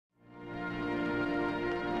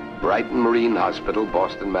Brighton Marine Hospital,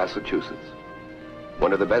 Boston, Massachusetts.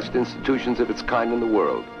 One of the best institutions of its kind in the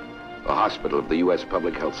world, a hospital of the U.S.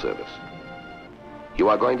 Public Health Service. You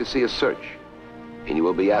are going to see a search, and you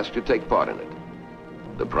will be asked to take part in it.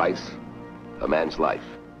 The price, a man's life.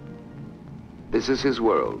 This is his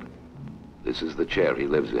world. This is the chair he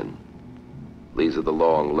lives in. These are the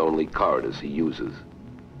long, lonely corridors he uses.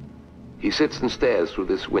 He sits and stares through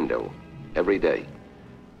this window every day,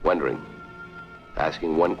 wondering,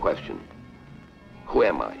 asking one question. Who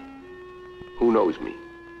am I? Who knows me?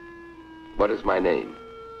 What is my name?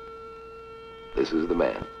 This is the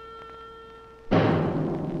man.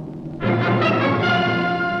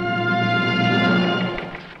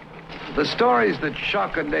 The stories that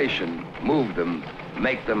shock a nation, move them,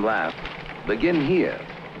 make them laugh, begin here.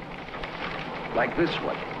 Like this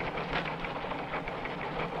one.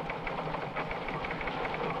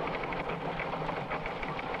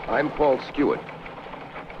 I'm Paul Stewart.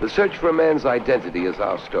 The search for a man's identity is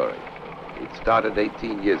our story. It started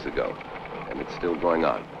 18 years ago, and it's still going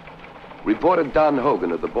on. Reporter Don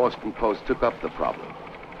Hogan of the Boston Post took up the problem.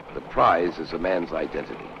 The prize is a man's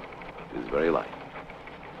identity, his very life.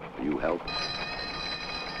 Will you help?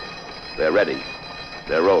 They're ready.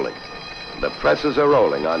 They're rolling. The presses are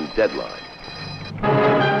rolling on deadline.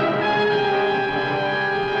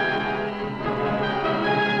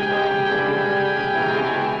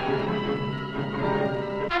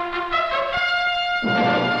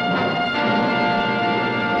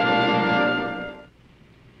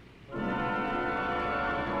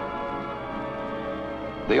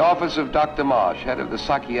 The office of Dr. Marsh, head of the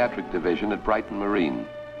psychiatric division at Brighton Marine.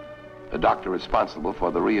 A doctor responsible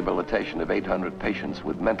for the rehabilitation of 800 patients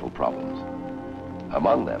with mental problems.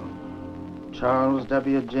 Among them, Charles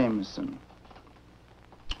W. Jameson.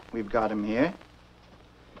 We've got him here.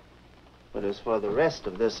 But as for the rest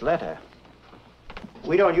of this letter...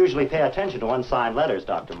 We don't usually pay attention to unsigned letters,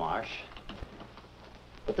 Dr. Marsh.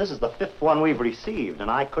 But this is the 5th one we've received, and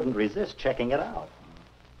I couldn't resist checking it out.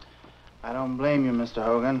 I don't blame you, Mr.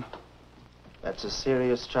 Hogan. That's a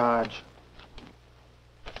serious charge.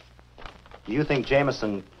 Do you think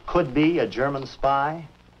Jameson could be a German spy?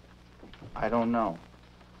 I don't know,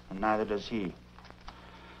 and neither does he.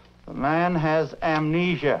 The man has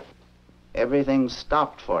amnesia. Everything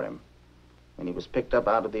stopped for him when he was picked up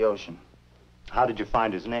out of the ocean. How did you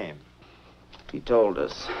find his name? He told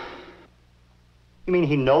us. You mean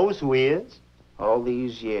he knows who he is? All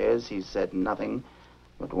these years, he's said nothing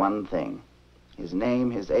but one thing. His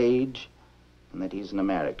name, his age, and that he's an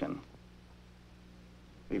American.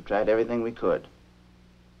 We've tried everything we could.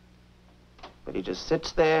 But he just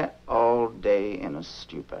sits there all day in a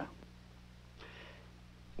stupor.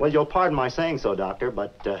 Well, you'll pardon my saying so, Doctor,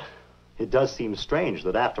 but it does seem strange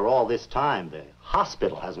that after all this time, the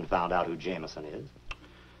hospital hasn't found out who Jameson is.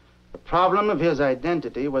 The problem of his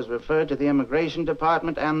identity was referred to the Immigration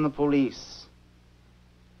Department and the police.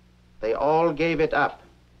 They all gave it up.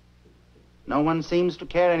 No one seems to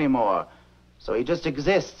care anymore, so he just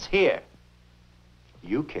exists here.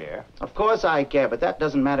 You care? Of course I care, but that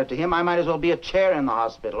doesn't matter to him. I might as well be a chair in the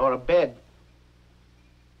hospital or a bed.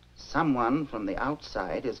 Someone from the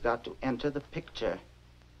outside has got to enter the picture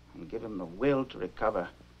and give him the will to recover.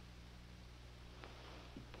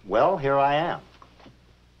 Well, here I am.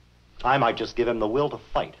 I might just give him the will to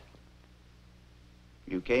fight.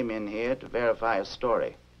 You came in here to verify a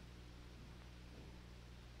story.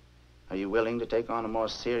 Are you willing to take on a more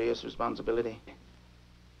serious responsibility?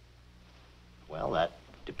 Well, that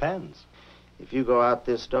depends. If you go out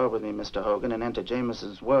this door with me, Mr. Hogan, and enter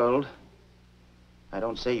Jameson's world, I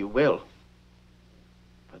don't say you will,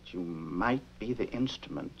 but you might be the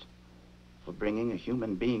instrument for bringing a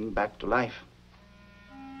human being back to life.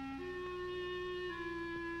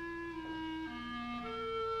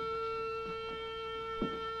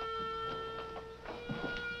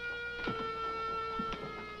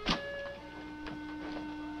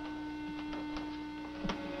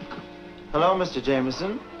 Hello, Mr.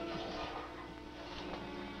 Jameson.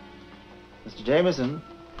 Mr. Jameson,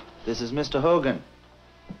 this is Mr. Hogan.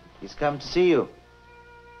 He's come to see you.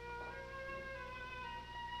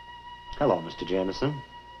 Hello, Mr. Jameson.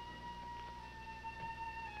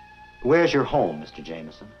 Where's your home, Mr.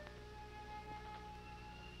 Jameson?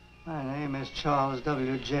 My name is Charles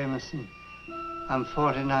W. Jameson. I'm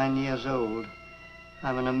 49 years old.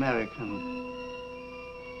 I'm an American.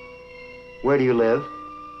 Where do you live?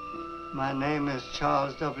 My name is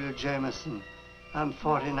Charles W. Jameson. I'm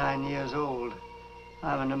 49 years old.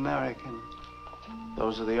 I'm an American.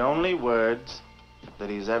 Those are the only words that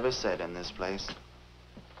he's ever said in this place.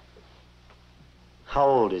 How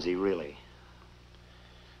old is he really?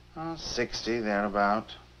 60,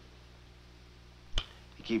 thereabout.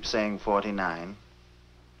 He keeps saying 49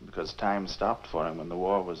 because time stopped for him when the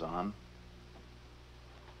war was on.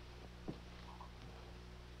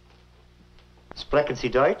 Sprechen Sie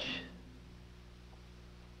Deutsch?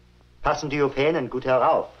 Passen die auf hin und gut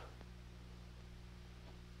herauf.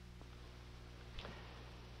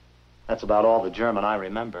 That's about all the German I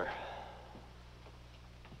remember.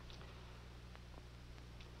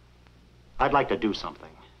 I'd like to do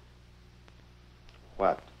something.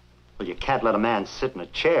 What? Well, you can't let a man sit in a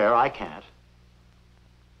chair. I can't.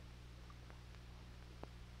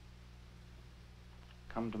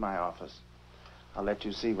 Come to my office. I'll let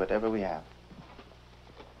you see whatever we have.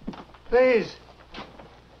 Please.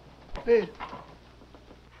 Please.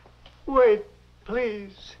 Wait,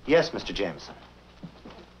 please. Yes, Mr. Jameson.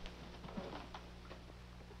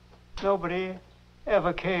 Nobody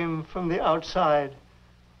ever came from the outside.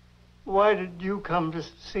 Why did you come to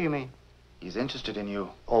see me? He's interested in you.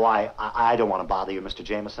 Oh, I don't want to bother you, Mr.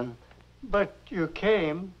 Jameson. But you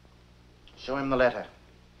came. Show him the letter.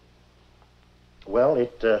 Well,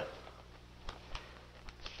 it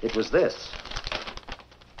was this.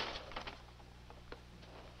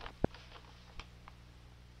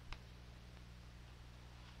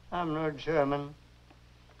 I'm no German,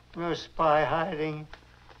 no spy hiding.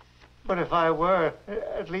 But if I were,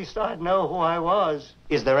 at least I'd know who I was.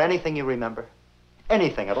 Is there anything you remember?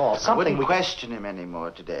 Anything at all? I Something wouldn't we question him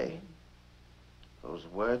anymore today. Those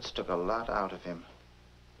words took a lot out of him.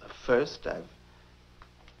 The first I've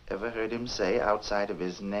ever heard him say outside of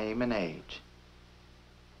his name and age.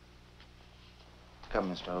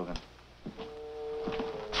 Come, Mr. Hogan.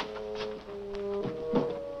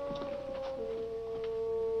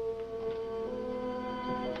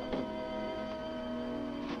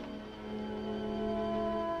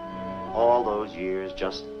 all those years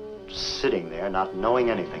just sitting there, not knowing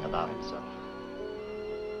anything about himself.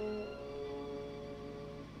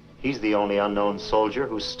 He's the only unknown soldier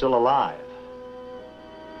who's still alive.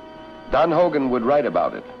 Don Hogan would write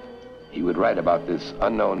about it. He would write about this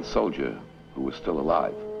unknown soldier who was still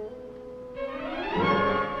alive.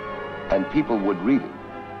 And people would read it,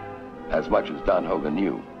 as much as Don Hogan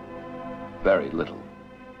knew. Very little.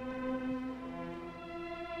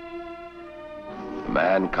 A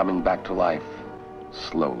man coming back to life,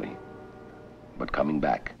 slowly, but coming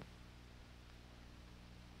back.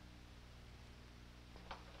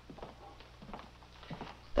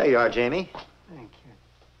 There you are, Jamie. Thank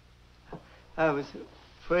you. I was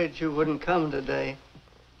afraid you wouldn't come today.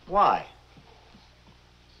 Why?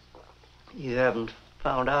 You haven't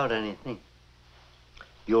found out anything.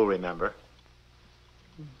 You'll remember.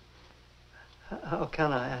 How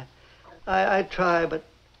can I? I try, but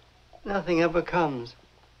nothing ever comes.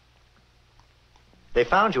 They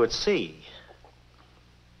found you at sea.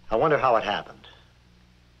 I wonder how it happened.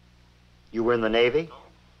 You were in the Navy?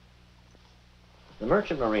 The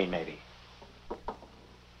Merchant Marine, maybe.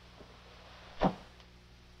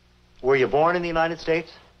 Were you born in the United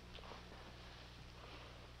States?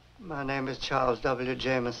 My name is Charles W.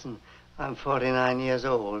 Jameson. I'm 49 years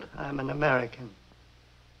old. I'm an American.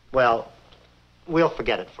 Well, we'll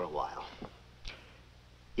forget it for a while.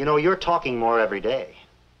 You know, you're talking more every day.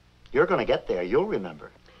 You're going to get there. You'll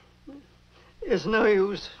remember. It's no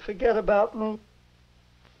use. Forget about me.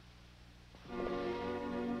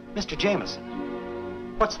 Mr.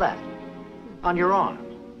 Jameson, what's that? On your arm.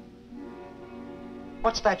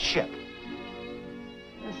 What's that ship?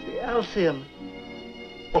 That's the Alcyon.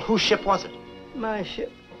 Well, whose ship was it? My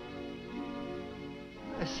ship.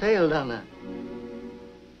 I sailed on her.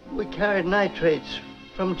 We carried nitrates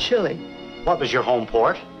from Chile. What was your home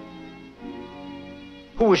port?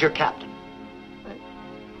 Who was your captain?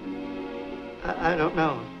 I don't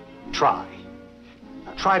know. Try.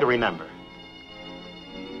 Try to remember.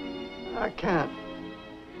 I can't.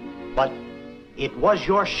 But it was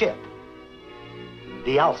your ship,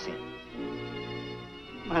 the Alcyon.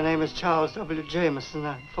 My name is Charles W. Jameson.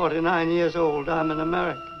 I'm 49 years old. I'm an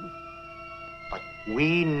American. But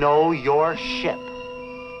we know your ship.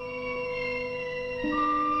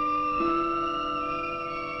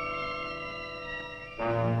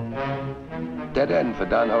 Dead end for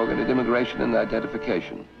Don Hogan at immigration and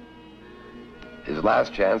identification. His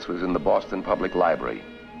last chance was in the Boston Public Library,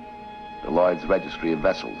 the Lloyd's Registry of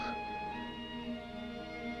Vessels.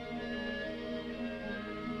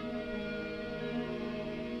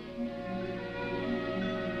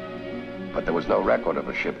 But there was no record of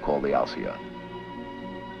a ship called the Alcyon.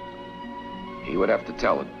 He would have to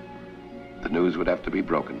tell it. The news would have to be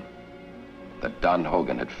broken that Don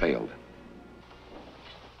Hogan had failed.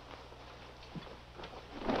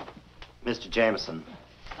 Mr. Jameson.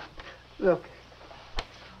 Look,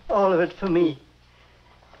 all of it for me.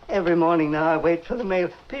 Every morning now I wait for the mail.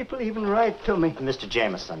 People even write to me. Mr.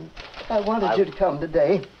 Jameson. I wanted you to come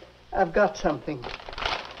today. I've got something.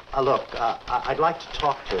 Look, I'd like to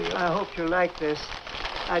talk to you. I hope you like this.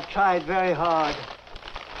 I tried very hard.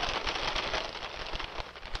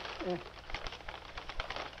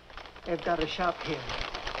 They've got a shop here.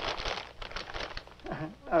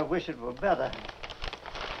 I wish it were better.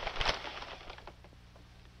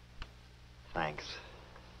 Thanks.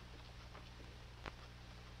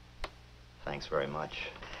 Thanks very much.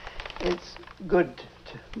 It's good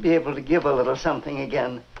to be able to give a little something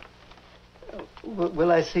again.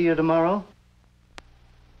 Will I see you tomorrow?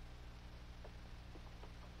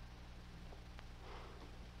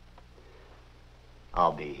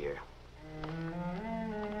 I'll be here.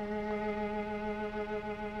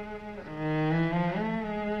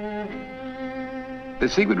 The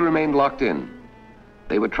secret remained locked in.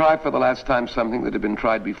 They would try for the last time something that had been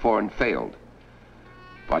tried before and failed.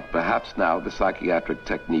 But perhaps now the psychiatric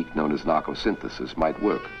technique known as narcosynthesis might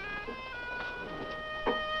work.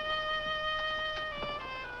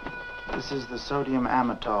 This is the sodium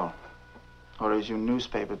amytal, or as you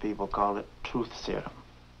newspaper people call it, truth serum.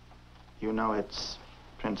 You know its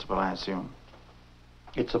principle, I assume.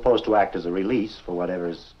 It's supposed to act as a release for whatever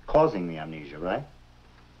is causing the amnesia, right?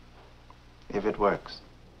 If it works.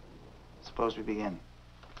 Suppose we begin.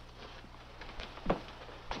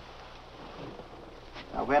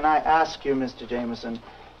 Now, when I ask you, Mr. Jameson,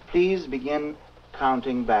 please begin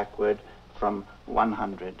counting backward from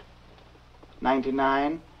 100.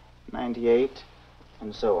 99, 98,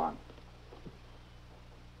 and so on.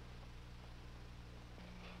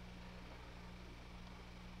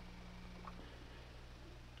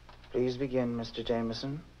 Please begin, Mr.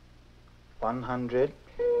 Jameson. 100.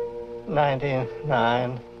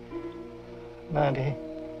 99, 98.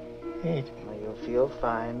 Now, you'll feel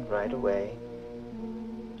fine right away.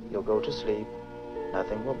 You'll go to sleep.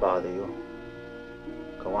 Nothing will bother you.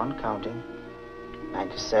 Go on counting.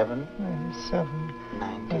 97. 97.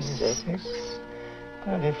 96. 96.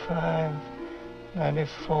 95.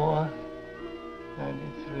 94.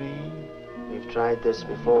 93. We've tried this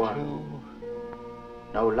before. 92.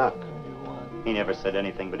 No luck. 91. He never said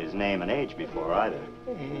anything but his name and age before either.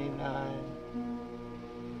 89.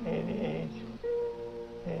 88.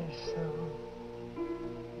 87.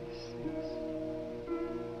 86.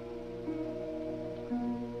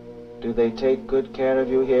 Do they take good care of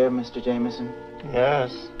you here, Mr. Jameson?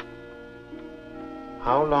 Yes,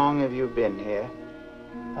 How long have you been here?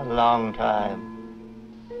 a long time.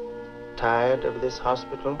 Tired of this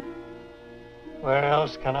hospital? Where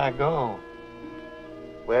else can I go?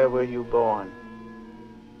 Where were you born?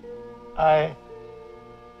 I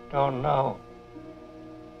don't know.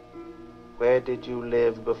 Where did you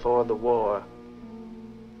live before the war?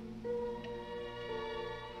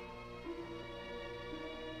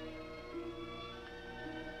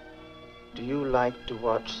 Do you like to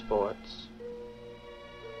watch sports?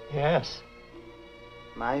 Yes,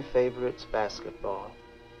 My favorite's basketball.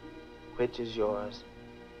 Which is yours?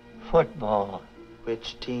 football.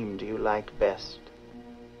 Which team do you like best?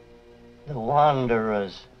 The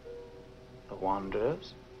Wanderers. The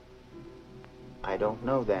Wanderers? I don't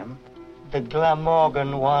know them. The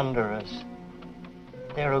Glamorgan Wanderers.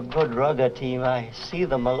 They're a good rugger team. I see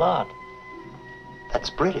them a lot.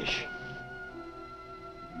 That's British.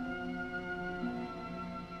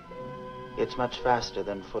 It's much faster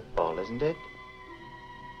than football, isn't it?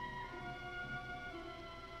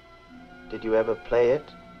 Did you ever play it?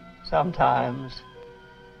 Sometimes,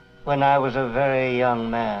 when I was a very young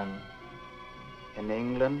man. In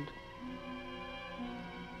England?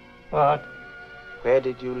 What? Where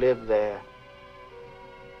did you live there?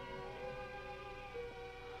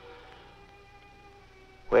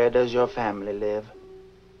 Where does your family live?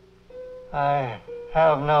 I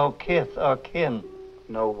have no kith or kin.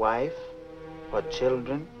 No wife or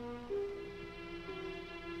children?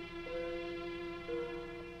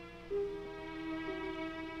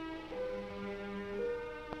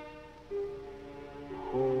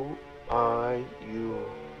 Who are you?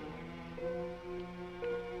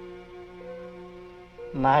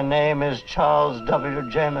 My name is Charles W.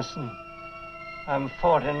 Jameson. I'm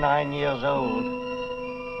 49 years old.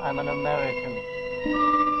 I'm an American.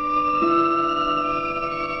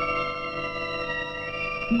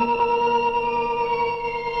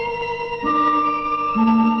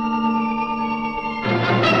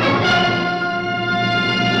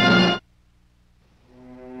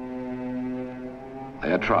 They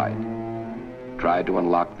had tried to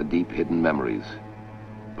unlock the deep hidden memories.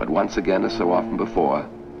 But once again, as so often before,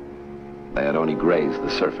 they had only grazed the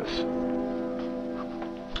surface.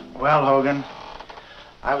 Well, Hogan,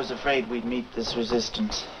 I was afraid we'd meet this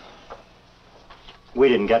resistance. We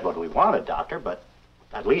didn't get what we wanted, Doctor, but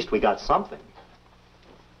at least we got something.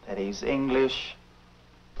 That he's English.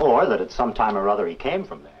 Or that at some time or other he came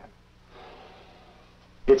from there.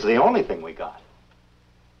 It's the only thing we got.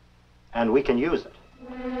 And we can use it.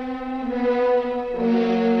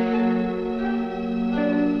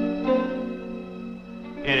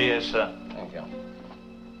 Here he is, sir. Thank you.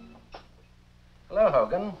 Hello,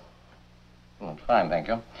 Hogan. Fine, thank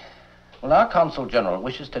you. Well, our Consul General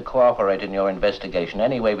wishes to cooperate in your investigation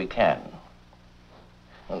any way we can.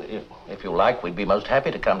 Well, if you like, we'd be most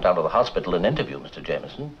happy to come down to the hospital and interview Mr.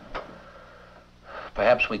 Jameson.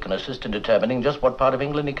 Perhaps we can assist in determining just what part of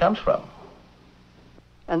England he comes from.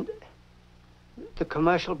 And the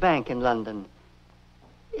commercial bank in London.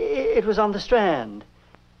 It was on the Strand.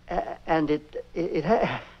 And it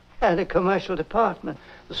had a commercial department.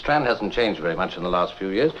 The Strand hasn't changed very much in the last few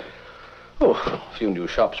years. Oh, a few new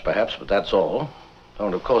shops, perhaps, but that's all. Oh,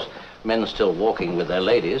 and, of course, men still walking with their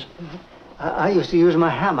ladies. I used to use my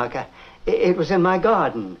hammock. It was in my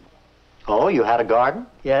garden. Oh, you had a garden?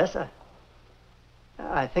 Yes,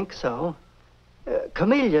 I think so.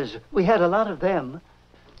 Camellias, we had a lot of them.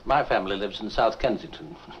 My family lives in South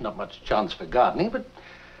Kensington. Not much chance for gardening, but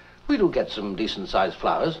we do get some decent-sized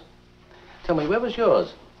flowers. Tell me, where was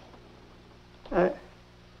yours? I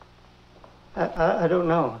don't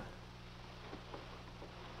know.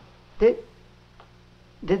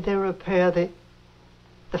 Did they repair the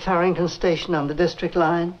Farrington station on the district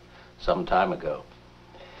line? Some time ago.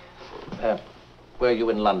 Were you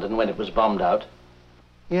in London when it was bombed out?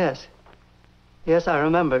 Yes. Yes, I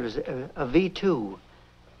remember. It was a V2.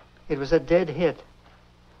 It was a dead hit.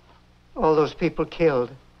 All those people killed.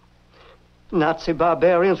 Nazi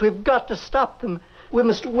barbarians. We've got to stop them. We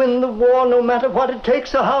must win the war no matter what it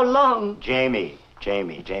takes or how long. Jamie,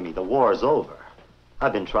 the war's over.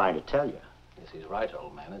 I've been trying to tell you. Yes, he's right,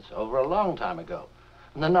 old man. It's over a long time ago.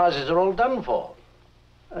 And the Nazis are all done for.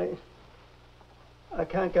 I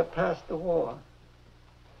can't get past the war.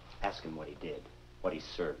 Ask him what he did, what he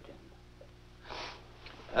served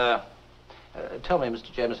in. Tell me,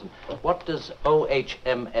 Mr. Jameson, what does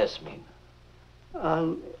OHMS mean?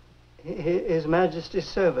 On His Majesty's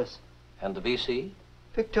service. And the VC?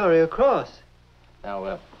 Victoria Cross.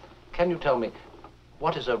 Now, can you tell me,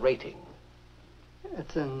 what is a rating?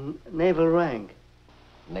 It's a naval rank.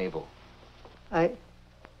 Naval. I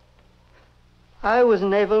was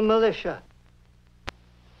naval militia.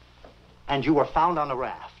 And you were found on a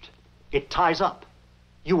raft. It ties up.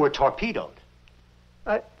 You were torpedoed.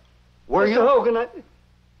 Were you? Mr. Hogan,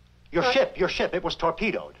 Your ship, it was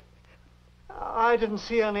torpedoed. I didn't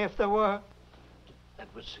see any if there were. That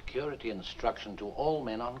was security instruction to all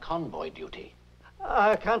men on convoy duty.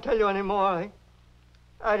 I can't tell you any more.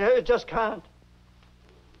 I just can't.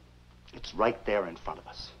 It's right there in front of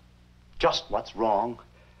us. Just what's wrong,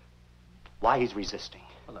 why he's resisting.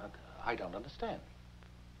 Well, I don't understand.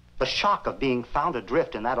 The shock of being found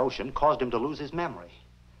adrift in that ocean caused him to lose his memory.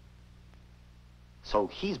 So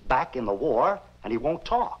he's back in the war, and he won't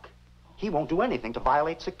talk. He won't do anything to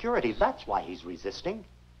violate security. That's why he's resisting.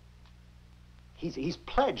 He's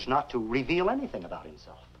pledged not to reveal anything about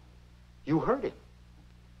himself. You heard him.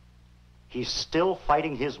 He's still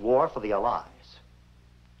fighting his war for the Allies.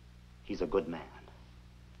 He's a good man.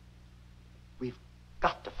 We've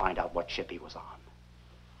got to find out what ship he was on.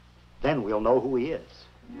 Then we'll know who he is.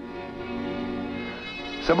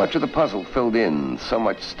 So much of the puzzle filled in, so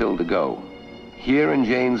much still to go. Here in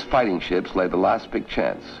Jane's fighting ships lay the last big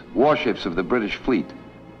chance. Warships of the British fleet,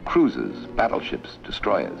 cruisers, battleships,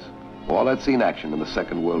 destroyers, all had seen action in the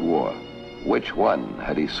Second World War. Which one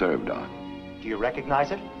had he served on? Do you recognize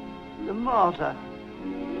it? The Malta.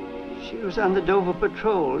 She was on the Dover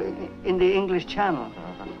Patrol in the English Channel.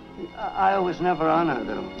 I was never on her,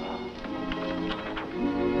 though.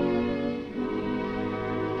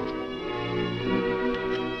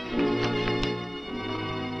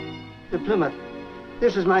 The Plymouth.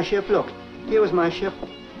 This is my ship, look. Here was my ship.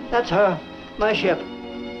 That's her, my ship.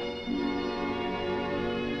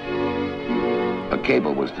 A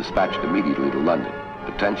cable was dispatched immediately to London.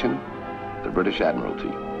 Attention, the British Admiralty.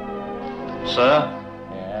 Sir?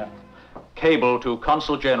 Yeah? Cable to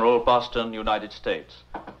Consul General, Boston, United States.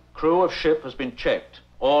 Crew of ship has been checked,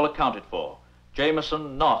 all accounted for.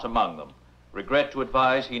 Jameson not among them. Regret to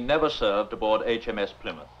advise he never served aboard HMS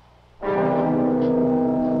Plymouth.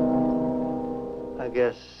 I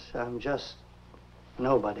guess I'm just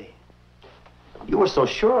nobody. You were so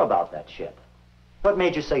sure about that ship. What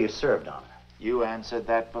made you say you served on her? You answered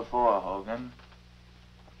that before, Hogan.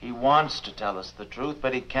 He wants to tell us the truth,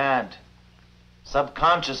 but he can't.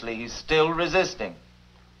 Subconsciously, he's still resisting.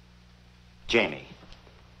 Jamie.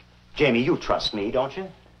 Jamie, you trust me, don't you?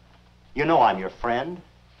 You know I'm your friend.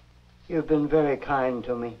 You've been very kind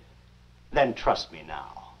to me. Then trust me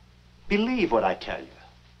now. Believe what I tell you.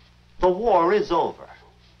 The war is over.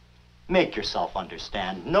 Make yourself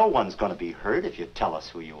understand. No one's going to be hurt if you tell us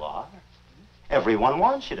who you are. Everyone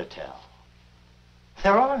wants you to tell.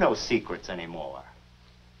 There are no secrets anymore.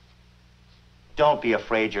 Don't be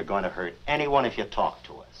afraid you're going to hurt anyone if you talk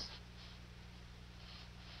to us.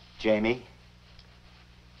 Jamie?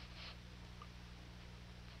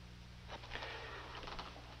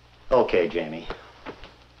 Okay, Jamie.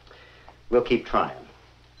 We'll keep trying.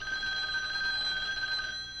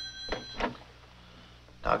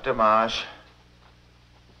 Dr. Marsh.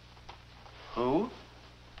 Who?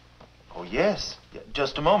 Oh, yes.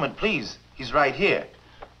 Just a moment, please. He's right here.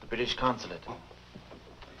 The British consulate.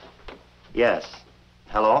 Yes.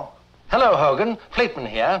 Hello? Hello, Hogan. Fleetman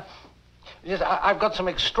here. Yes, I've got some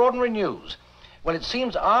extraordinary news. Well, it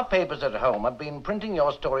seems our papers at home have been printing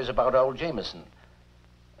your stories about old Jameson.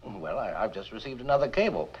 Well, I've just received another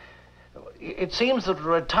cable. It seems that a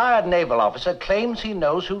retired naval officer claims he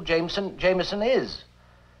knows who Jameson is.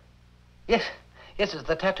 Yes, it's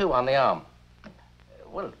the tattoo on the arm.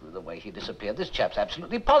 Well, the way he disappeared, this chap's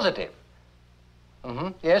absolutely positive.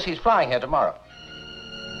 Yes, he's flying here tomorrow.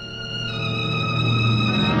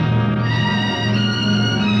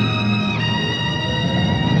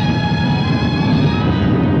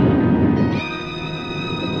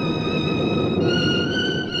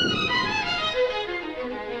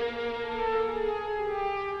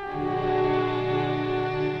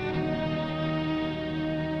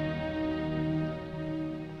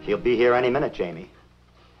 He'll be here any minute, Jamie.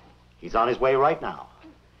 He's on his way right now.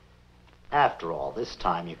 After all, this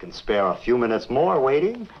time you can spare a few minutes more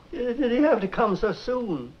waiting. Did he have to come so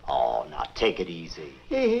soon? Oh, now take it easy.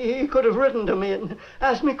 He could have written to me and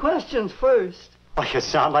asked me questions first. Oh, you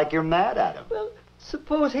sound like you're mad at him. Well,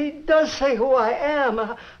 suppose he does say who I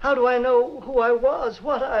am. How do I know who I was,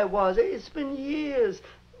 what I was? It's been years.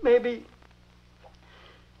 Maybe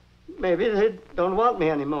they don't want me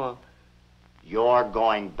anymore. You're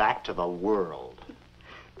going back to the world.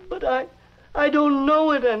 But I don't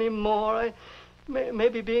know it anymore.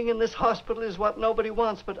 Maybe being in this hospital is what nobody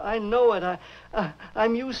wants, but I know it.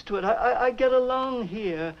 I'm used to it. I get along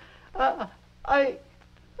here. I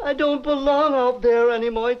don't belong out there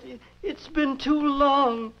anymore. It's been too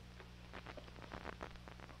long.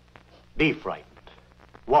 Be frightened.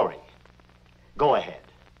 Worry. Go ahead.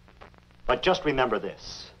 But just remember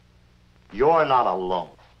this. You're not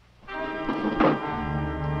alone.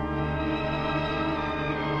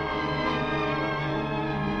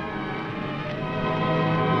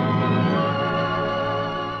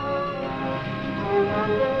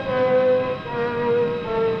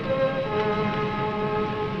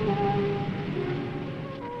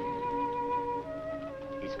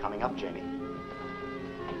 He's coming up, Jamie.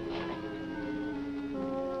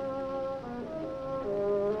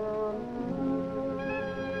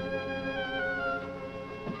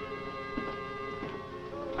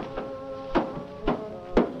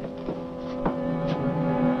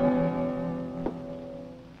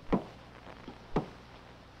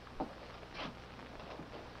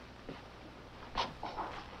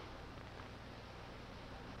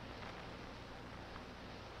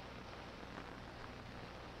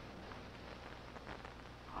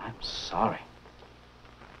 I'm sorry.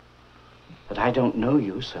 But I don't know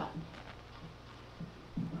you, so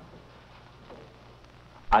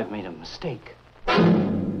I've made a mistake.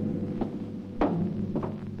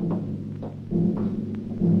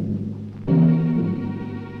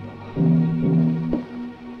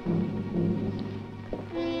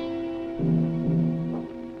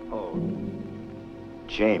 Oh,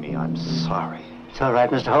 Jamie, I'm sorry. It's all right,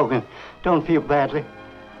 Mr. Hogan. Don't feel badly.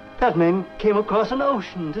 That man came across an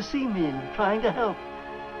ocean to see me and trying to help.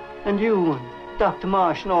 And you, and Dr.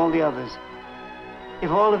 Marsh, and all the others.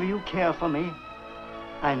 If all of you care for me,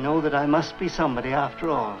 I know that I must be somebody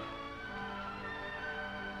after all.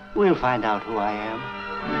 We'll find out who I am.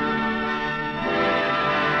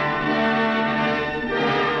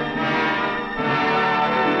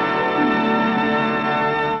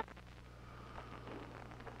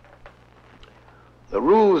 The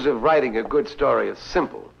rules of writing a good story are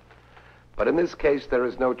simple. But in this case, there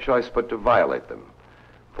is no choice but to violate them.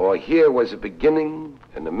 For here was a beginning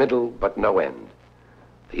and a middle, but no end.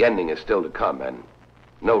 The ending is still to come, and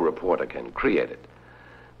no reporter can create it.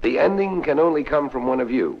 The ending can only come from one of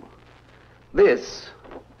you. This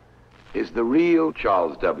is the real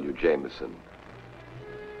Charles W. Jameson.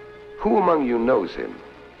 Who among you knows him?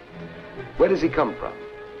 Where does he come from?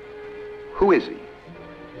 Who is he?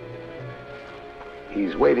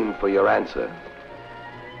 He's waiting for your answer.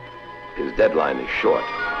 His deadline is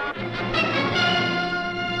short.